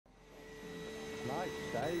Nice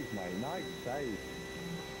save, mate. Nice save.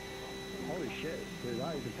 Holy shit. Dude,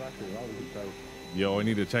 that is impressive. That was a good save. Yo, I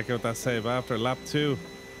need to check out that save after lap 2.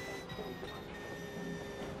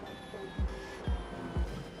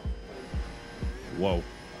 Whoa.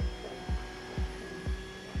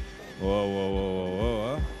 Whoa, whoa, whoa, whoa,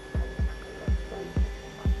 whoa, huh?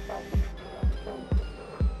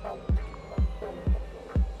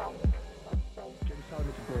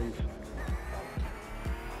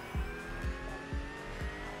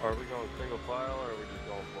 Are we going single file or are we just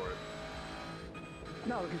going for it?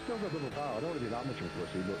 No, we can still go double file. I don't want to be that much of a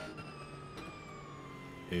pussy, but...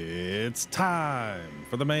 It's time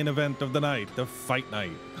for the main event of the night, the fight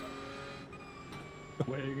night.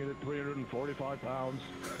 Weighing in at 345 pounds.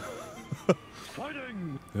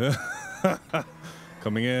 Fighting!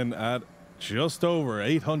 Coming in at just over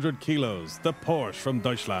 800 kilos, the Porsche from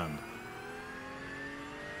Deutschland.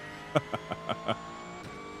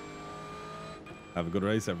 Have a good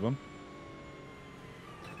race, everyone.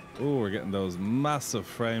 Oh, we're getting those massive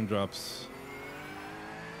frame drops.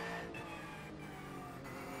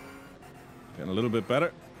 Getting a little bit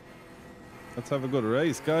better. Let's have a good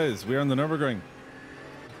race, guys. We're on the Nürburgring.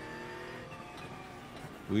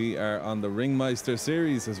 We are on the Ringmeister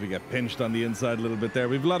series as we get pinched on the inside a little bit there.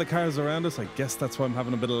 We have a lot of cars around us. I guess that's why I'm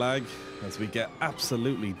having a bit of lag as we get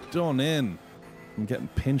absolutely done in. I'm getting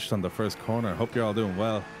pinched on the first corner. Hope you're all doing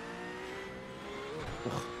well.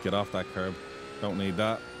 Ugh, get off that curb. Don't need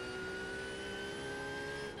that.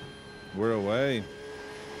 We're away.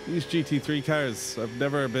 These GT3 cars, I've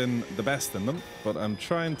never been the best in them, but I'm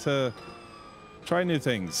trying to try new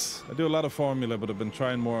things. I do a lot of Formula, but I've been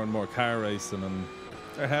trying more and more car racing, and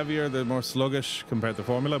they're heavier, they're more sluggish compared to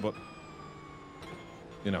Formula, but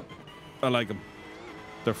you know, I like them.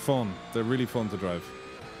 They're fun. They're really fun to drive.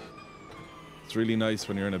 It's really nice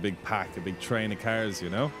when you're in a big pack, a big train of cars, you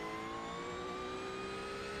know?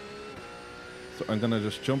 So I'm gonna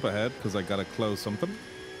just jump ahead because I gotta close something.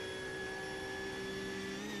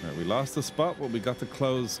 Right, we lost the spot, but we got to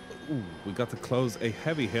close. Ooh, we got to close a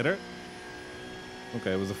heavy hitter.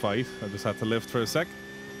 Okay, it was a fight. I just had to lift for a sec.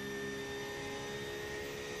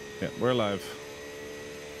 Yeah, we're alive.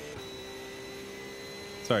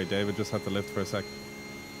 Sorry, David, just had to lift for a sec.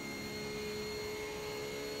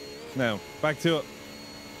 Now, back to it.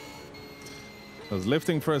 I was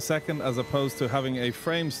lifting for a second as opposed to having a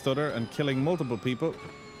frame stutter and killing multiple people.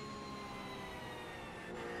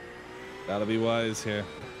 Gotta be wise here.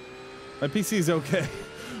 My PC's okay,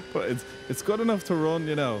 but it's good enough to run,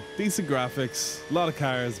 you know, decent graphics, a lot of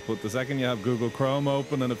cars, but the second you have Google Chrome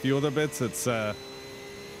open and a few other bits, it's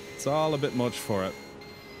all a bit much for it.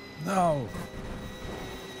 No!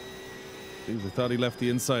 Jeez, I thought he left the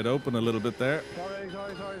inside open a little bit there.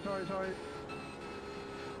 Sorry.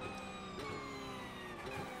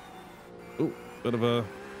 Ooh, bit of a...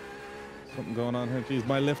 something going on here. Jeez,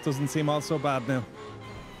 my lift doesn't seem all so bad now.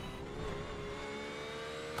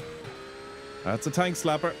 That's a tank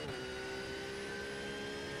slapper.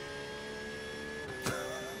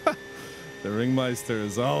 The Ringmeister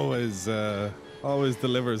is always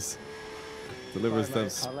delivers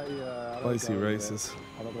those spicy races.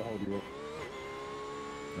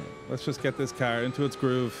 Let's just get this car into its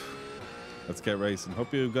groove. Let's get racing.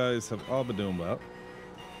 Hope you guys have all been doing well.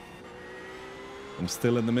 I'm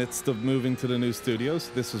still in the midst of moving to the new studios.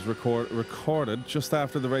 This was recorded just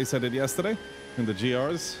after the race I did yesterday in the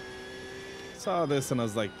GRs. Saw this and I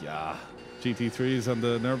was like, yeah, GT3's on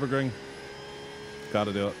the Nürburgring.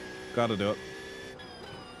 Gotta do it. Gotta do it.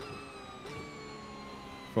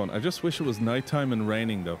 Fun. I just wish it was nighttime and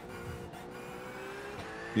raining though.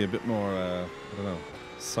 Be a bit more, I don't know,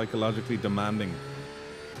 psychologically demanding.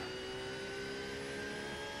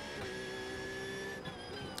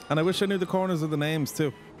 And I wish I knew the corners of the names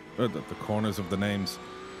too. Or the corners of the names.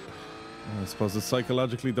 I suppose it's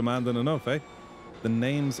psychologically demanding enough, eh? The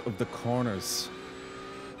names of the corners.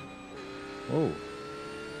 Oh.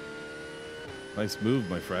 Nice move,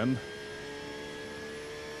 my friend.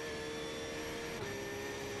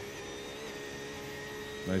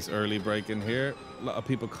 Nice early break in here. A lot of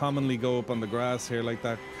people commonly go up on the grass here like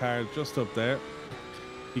that car just up there.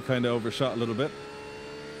 He kind of overshot a little bit.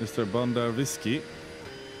 Mr. Bondarvisky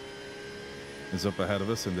is up ahead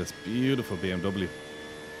of us in this beautiful BMW.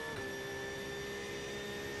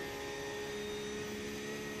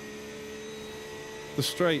 The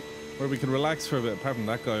straight where we can relax for a bit. Apart from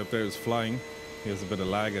that guy up there is flying. He has a bit of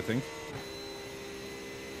lag, I think.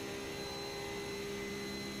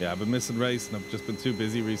 Yeah, I've been missing racing. I've just been too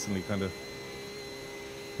busy recently, kind of.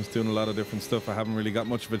 Just doing a lot of different stuff. I haven't really got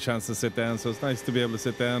much of a chance to sit down, so it's nice to be able to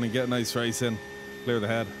sit down and get a nice race in. Clear the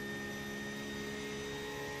head.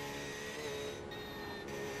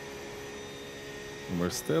 And we're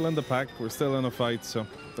still in the pack. We're still in a fight, so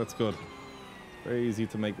that's good. Very easy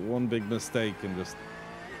to make one big mistake and just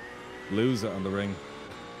lose it on the ring.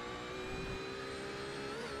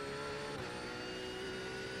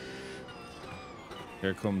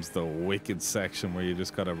 Here comes the wicked section where you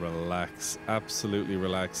just gotta relax, absolutely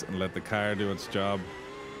relax, and let the car do its job.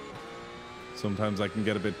 Sometimes I can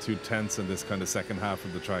get a bit too tense in this kind of second half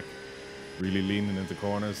of the track, really leaning into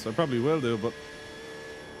corners. I probably will do, but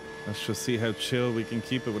let's just see how chill we can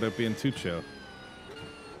keep it without being too chill.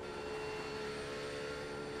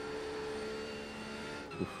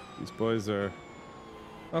 Oof, these boys are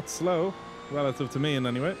not slow, relative to me in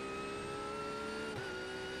any way.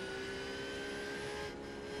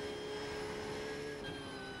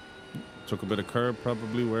 Took a bit of curb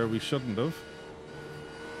probably where we shouldn't have.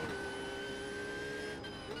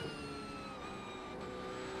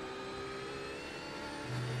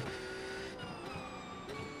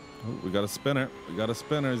 Oh, we got a spinner. We got a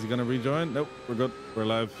spinner. Is he going to rejoin? Nope, we're good. We're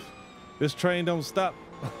live. This train don't stop.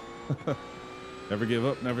 Never give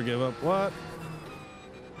up, never give up. What?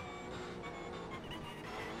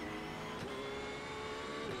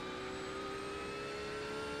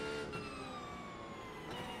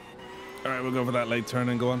 All right, we'll go for that late turn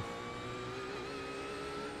and go on.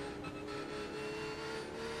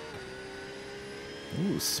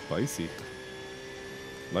 Ooh, spicy.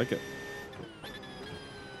 Like it.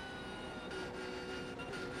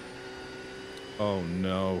 Oh,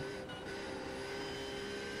 no.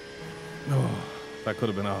 Oh, that could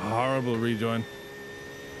have been a horrible rejoin.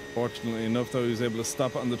 Fortunately enough, though, he was able to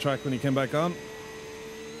stop it on the track when he came back on.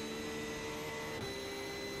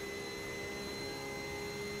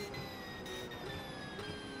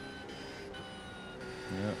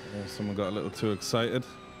 Yeah, someone got a little too excited.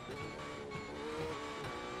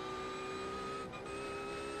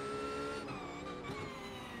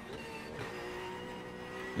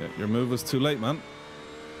 Yeah, your move was too late, man.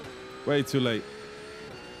 Way too late.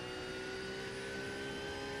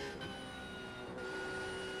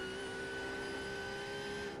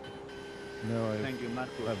 No, Thank you,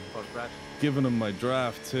 Marcus, for that. Given him my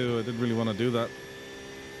draft too. I didn't really want to do that.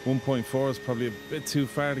 1.4 is probably a bit too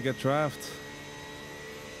far to get draft.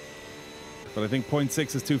 But I think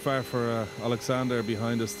 0.6 is too far for Alexander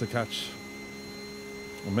behind us to catch.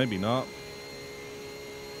 Or maybe not.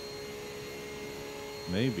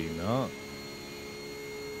 Maybe not.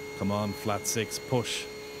 Come on, flat six, push.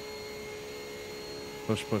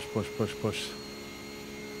 Push, push, push, push, push.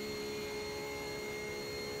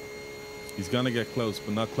 He's gonna get close,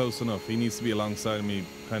 but not close enough. He needs to be alongside me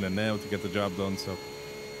kind of now to get the job done, so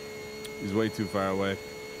he's way too far away.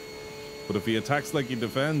 But if he attacks like he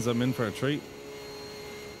defends, I'm in for a treat.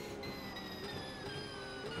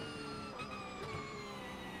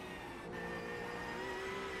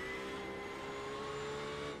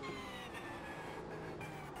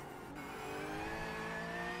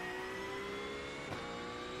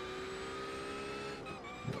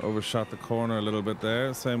 Overshot the corner a little bit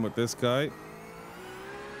there. Same with this guy.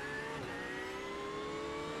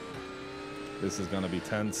 This is going to be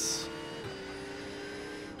tense.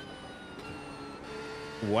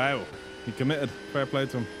 Wow. He committed. Fair play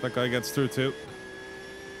to him. That guy gets through too.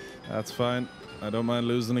 That's fine. I don't mind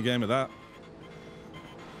losing a game of that.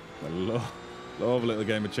 I love a little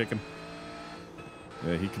game of chicken.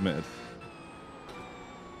 Yeah, he committed.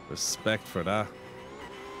 Respect for that.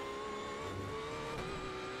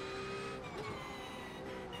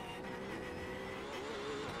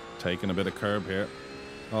 Taking a bit of curb here.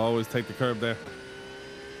 Always take the curb there.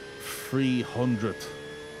 300th.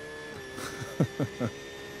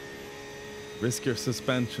 Risk your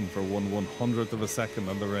suspension for 1/100th of a second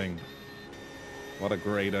on the ring. What a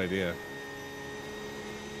great idea.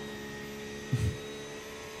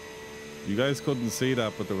 You guys couldn't see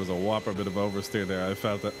that, but there was a whopper bit of oversteer there. I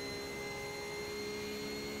felt it.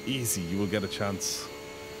 Easy, you will get a chance.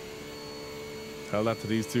 Tell that to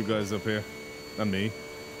these two guys up here. And me.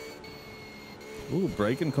 Ooh,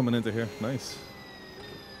 braking coming into here. Nice.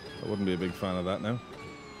 I wouldn't be a big fan of that now.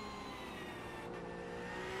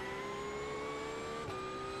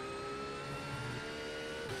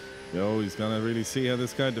 Yo, he's going to really see how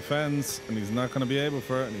this guy defends, and he's not going to be able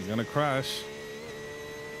for it, and he's going to crash.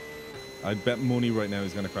 I'd bet money right now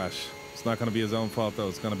he's going to crash. It's not going to be his own fault, though.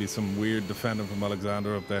 It's going to be some weird defending from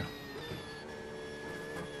Alexander up there.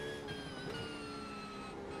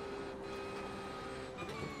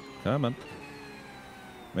 Come on.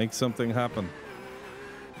 Make something happen.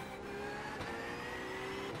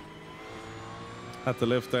 Had to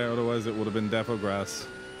lift there, otherwise it would have been defo grass.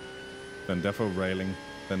 Then defo railing.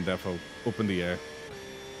 Then defo up in the air.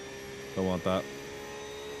 Don't want that.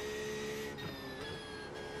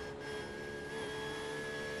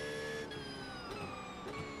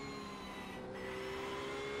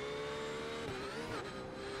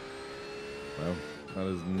 That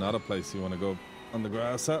is not a place you want to go on the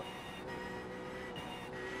grass at.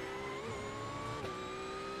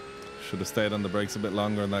 Should have stayed on the brakes a bit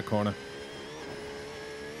longer in that corner.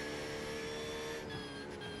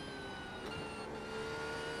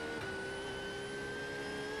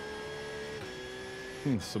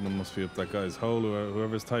 Someone must be up that guy's hole.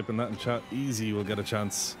 Whoever's typing that in chat, easy will get a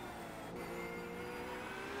chance.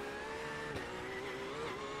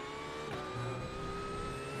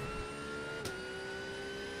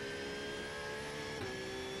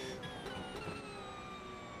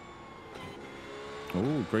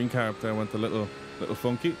 Oh, green car up there went a little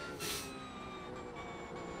funky.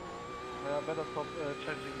 Yeah, better stop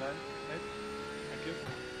changing lane, mate. Thank you.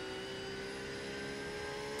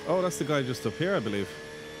 Oh, that's the guy just up here, I believe.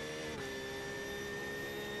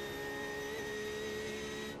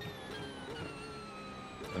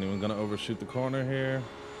 Anyone gonna overshoot the corner here?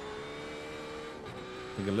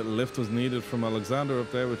 I think a little lift was needed from Alexander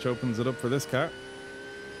up there, which opens it up for this car.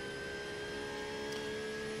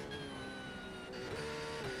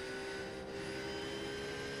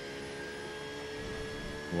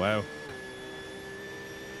 Wow.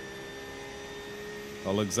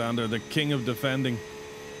 Alexander, the king of defending.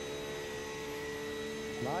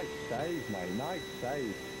 Nice save, mate. Nice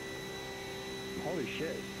save. Holy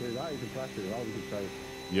shit. Dude, that is impressive. That was a good save.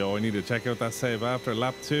 Yo, I need to check out that save after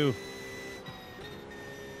lap 2.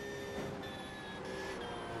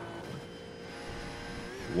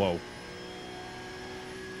 Whoa.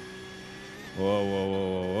 Whoa, whoa,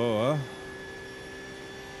 whoa, whoa, whoa.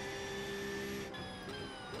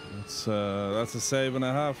 That's a save and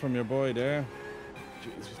a half from your boy there. Jeez,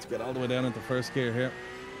 we have to get all the way down into first gear here.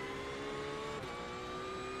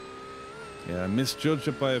 Yeah, I misjudged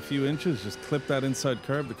it by a few inches. Just clipped that inside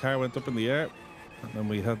curb. The car went up in the air. And then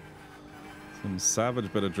we had some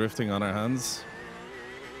savage bit of drifting on our hands.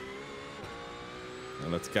 Now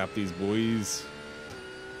let's gap these boys.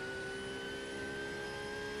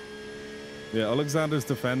 Yeah, Alexander's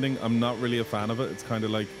defending. I'm not really a fan of it. It's kind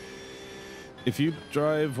of like, if you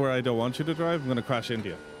drive where I don't want you to drive, I'm going to crash into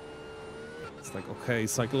you. It's like, okay,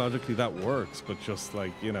 psychologically that works, but just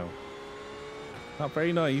like, you know, not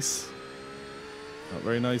very nice. Not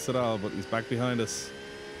very nice at all, but he's back behind us.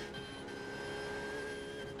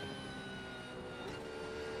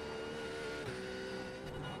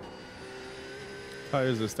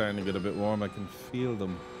 Tires are starting to get a bit warm. I can feel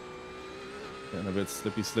them getting a bit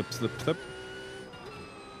slippy, slip, slip, slip.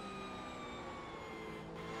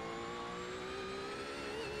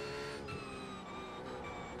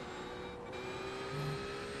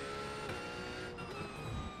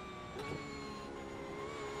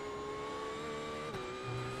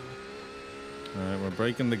 All right, we're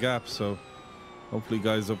breaking the gap, so hopefully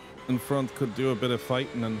guys up in front could do a bit of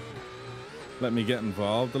fighting and let me get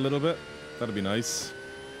involved a little bit. That'd be nice.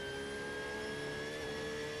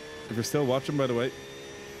 If you're still watching, by the way,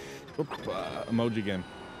 emoji game.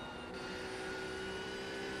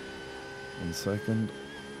 1 second.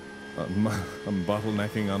 I'm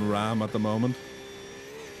bottlenecking on RAM at the moment.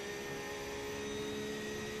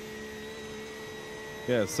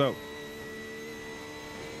 Yeah, so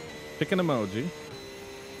pick an emoji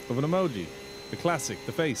of an emoji. The classic,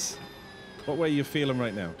 the face. What way are you feeling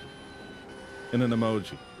right now in an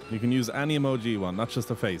emoji? You can use any emoji you want, not just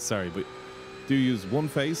a face, sorry, but do use one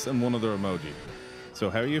face and one other emoji. So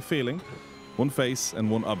how are you feeling? One face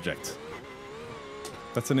and one object.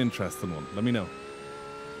 That's an interesting one. Let me know.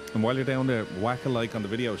 And while you're down there, whack a like on the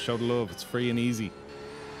video. Show the love. It's free and easy.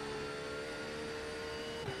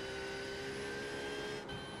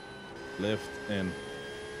 Lift in.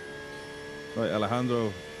 Right,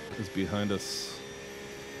 Alejandro is behind us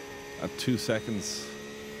at 2 seconds.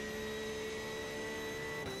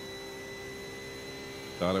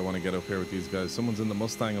 God, I want to get up here with these guys. Someone's in the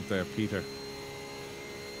Mustang up there, Peter.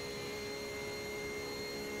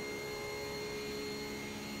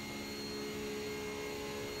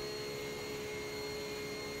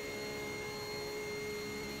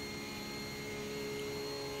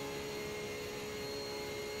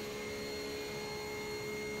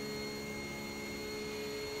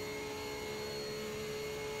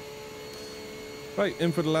 Right,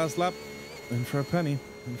 in for the last lap. In for a penny.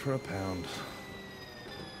 In for a pound.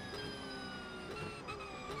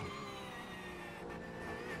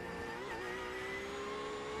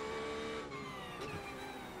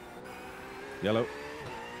 Yellow.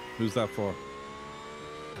 Who's that for?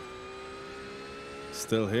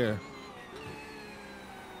 Still here.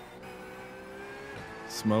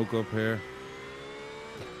 Smoke up here.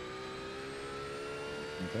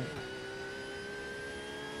 Okay.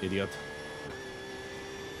 Idiot.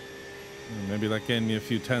 Maybe that gained me a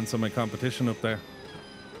few tenths on my competition up there.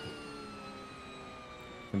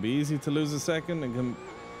 Can be easy to lose a second. It can.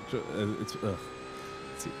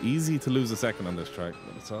 It's easy to lose a second on this track,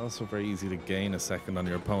 but it's also very easy to gain a second on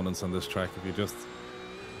your opponents on this track if you just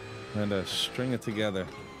kind of string it together.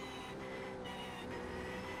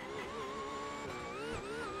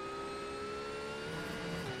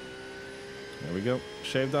 There we go.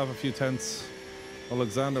 Shaved off a few tenths.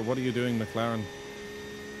 Alexander, what are you doing, McLaren?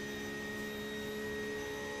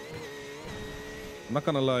 I'm not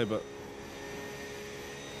gonna lie, but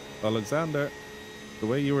Alexander, the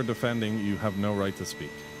way you were defending, you have no right to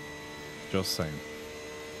speak. Just saying.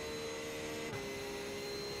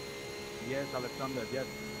 Yes, Alexander, yes.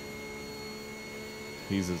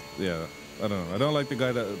 Yeah, I don't know. I don't like the guy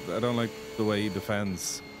I don't like the way he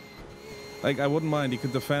defends. Like, I wouldn't mind. He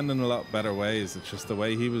could defend in a lot better ways. It's just the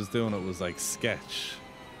way he was doing it was like sketch.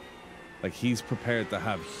 Like, he's prepared to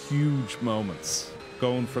have huge moments.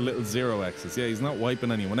 Going for little 0x's. Yeah, he's not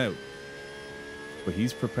wiping anyone out. But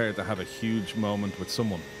he's prepared to have a huge moment with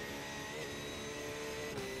someone.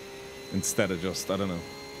 Instead of just, I don't know,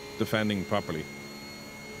 defending properly.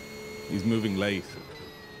 He's moving late.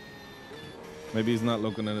 Maybe he's not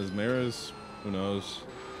looking in his mirrors. Who knows?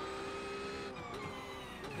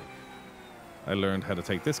 I learned how to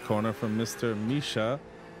take this corner from Mr. Misha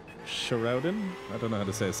Sharaudin. I don't know how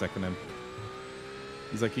to say his second name.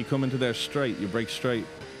 He's like, you come into there straight, you break straight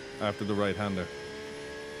after the right-hander.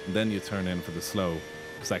 And then you turn in for the slow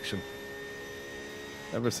section.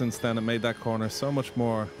 Ever since then, it made that corner so much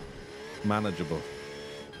more manageable.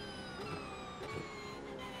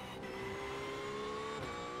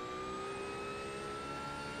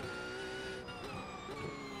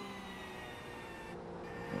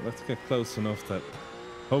 Well, let's get close enough that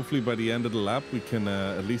hopefully by the end of the lap we can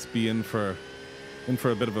at least be in for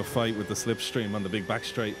a bit of a fight with the slipstream on the big back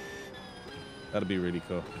straight. That'd be really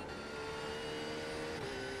cool.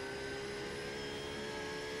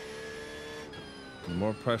 The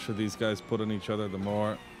more pressure these guys put on each other, the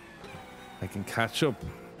more I can catch up.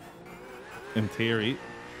 In theory.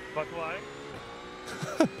 But why?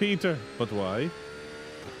 Peter, but why?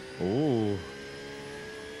 Oh.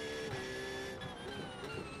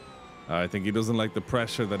 I think he doesn't like the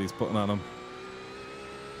pressure that he's putting on him.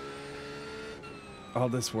 All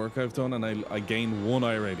this work I've done and I gain one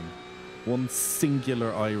I rating. One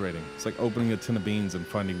singular I rating. It's like opening a tin of beans and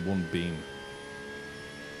finding one bean.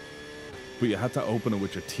 But you had to open it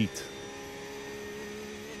with your teeth.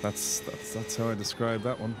 That's how I describe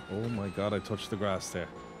that one. Oh my god, I touched the grass there.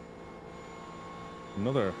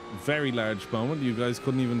 Another very large moment you guys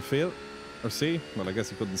couldn't even feel or see. Well, I guess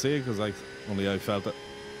you couldn't see it because only I felt it.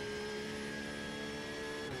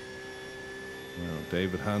 Well,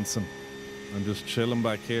 David Hansen. I'm just chilling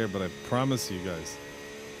back here, but I promise you guys,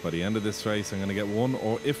 by the end of this race, I'm going to get one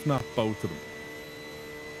or if not both of them.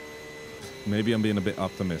 Maybe I'm being a bit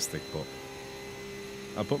optimistic, but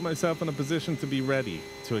I'll put myself in a position to be ready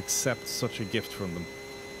to accept such a gift from them.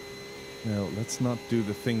 Now, let's not do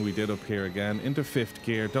the thing we did up here again. Into fifth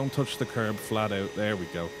gear, don't touch the curb, flat out. There we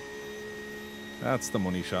go. That's the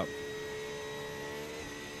money shot.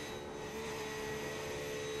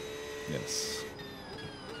 Yes.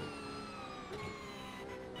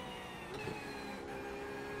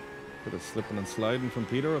 Bit of slipping and sliding from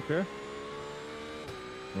Peter up here.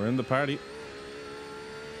 We're in the party.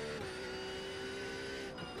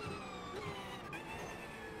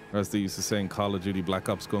 Or as they used to say in Call of Duty Black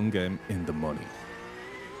Ops gun game, in the money.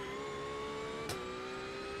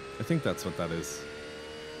 I think that's what that is.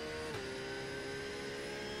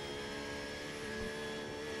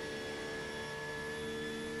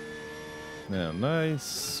 Yeah, nice,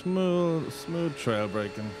 smooth trail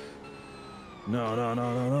braking.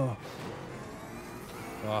 No.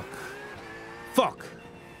 Fuck.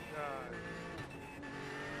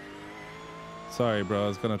 Sorry, bro. I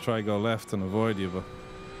was gonna try go left and avoid you, but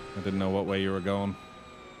I didn't know what way you were going.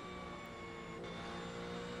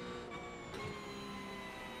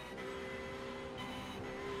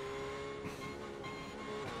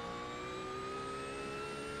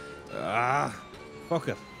 Fuck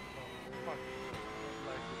it.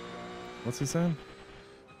 What's he saying?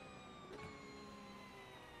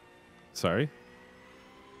 Sorry?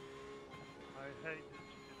 I hate the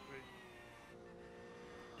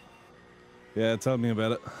GT3. Yeah, tell me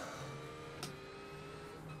about it.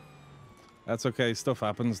 That's okay, stuff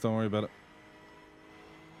happens, don't worry about it.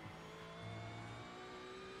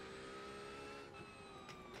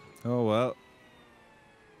 Oh well.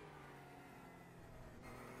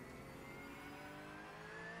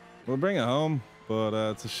 We'll bring it home,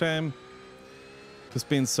 but it's a shame. Just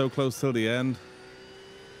being so close till the end.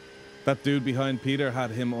 That dude behind Peter had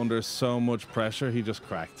him under so much pressure, he just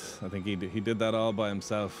cracked. I think he did that all by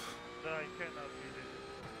himself. No, I cannot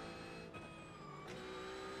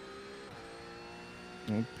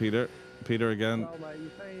do this. Oh, Peter again. Well, mate,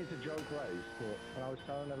 you're saying it's a joke race, but when I was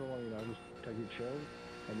telling everyone, you know, just take it chill,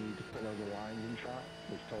 and you just put over lines in chat,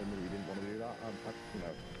 which told me you didn't want to do that. You know,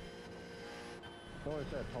 I don't want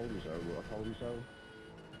to say I told you so, but I told you so.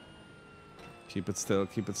 Keep it still,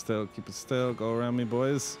 keep it still, keep it still. Go around me,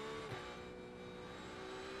 boys.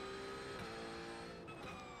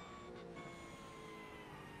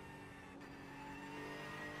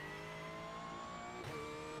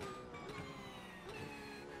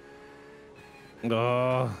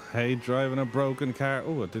 Oh, hey, driving a broken car.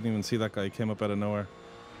 Oh, I didn't even see that guy. He came up out of nowhere.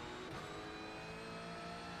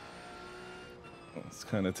 It's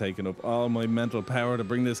kind of taking up all my mental power to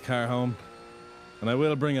bring this car home. And I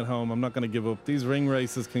will bring it home. I'm not going to give up. These ring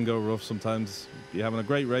races can go rough sometimes. You're having a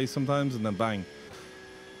great race sometimes, and then bang.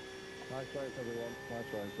 Nice race, everyone. Nice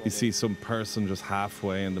race. You see some person just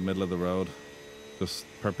halfway in the middle of the road, just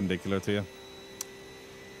perpendicular to you.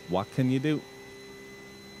 What can you do?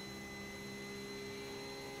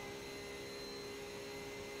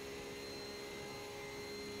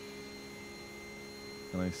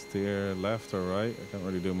 Can I steer left or right? I can't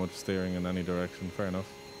really do much steering in any direction. Fair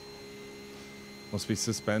enough. Must be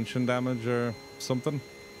suspension damage or something.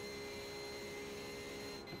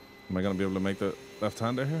 Am I going to be able to make the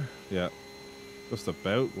left-hander here? Yeah. Just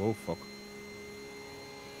about. Whoa, fuck.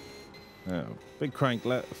 Yeah. Big crank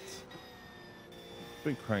left.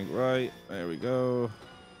 Big crank right. There we go.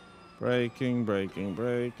 Braking, braking,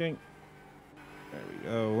 braking. There we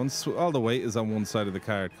go. Once all the weight is on one side of the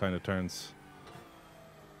car, it kind of turns.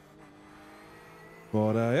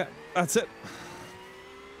 But yeah, that's it.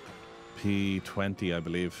 P20, I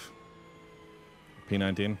believe.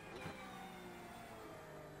 P19.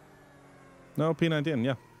 No, P19,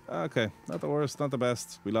 yeah. Okay, not the worst, not the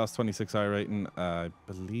best. We lost 26 I rating. I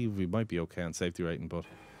believe we might be okay on safety rating, but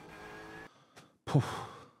that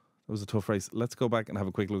was a tough race. Let's go back and have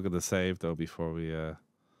a quick look at the save, though, before we get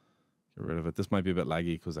rid of it. This might be a bit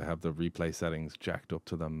laggy because I have the replay settings jacked up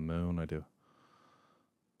to the moon. I do.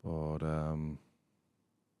 But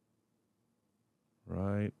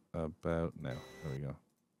right about now. There we go.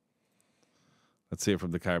 Let's see it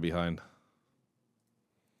from the car behind.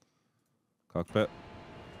 Cockpit.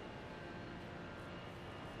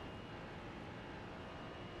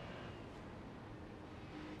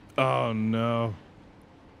 Oh no.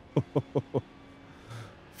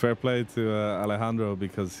 Fair play to Alejandro,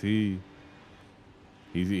 because he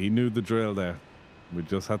knew the drill there. We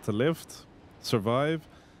just had to lift, survive,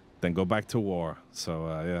 then go back to war. So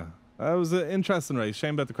yeah. That was an interesting race.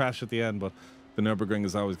 Shame about the crash at the end, but the Nürburgring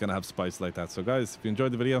is always going to have spice like that. So guys, if you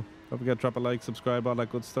enjoyed the video, don't forget to drop a like, subscribe, all that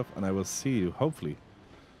good stuff, and I will see you, hopefully,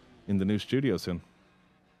 in the new studio soon.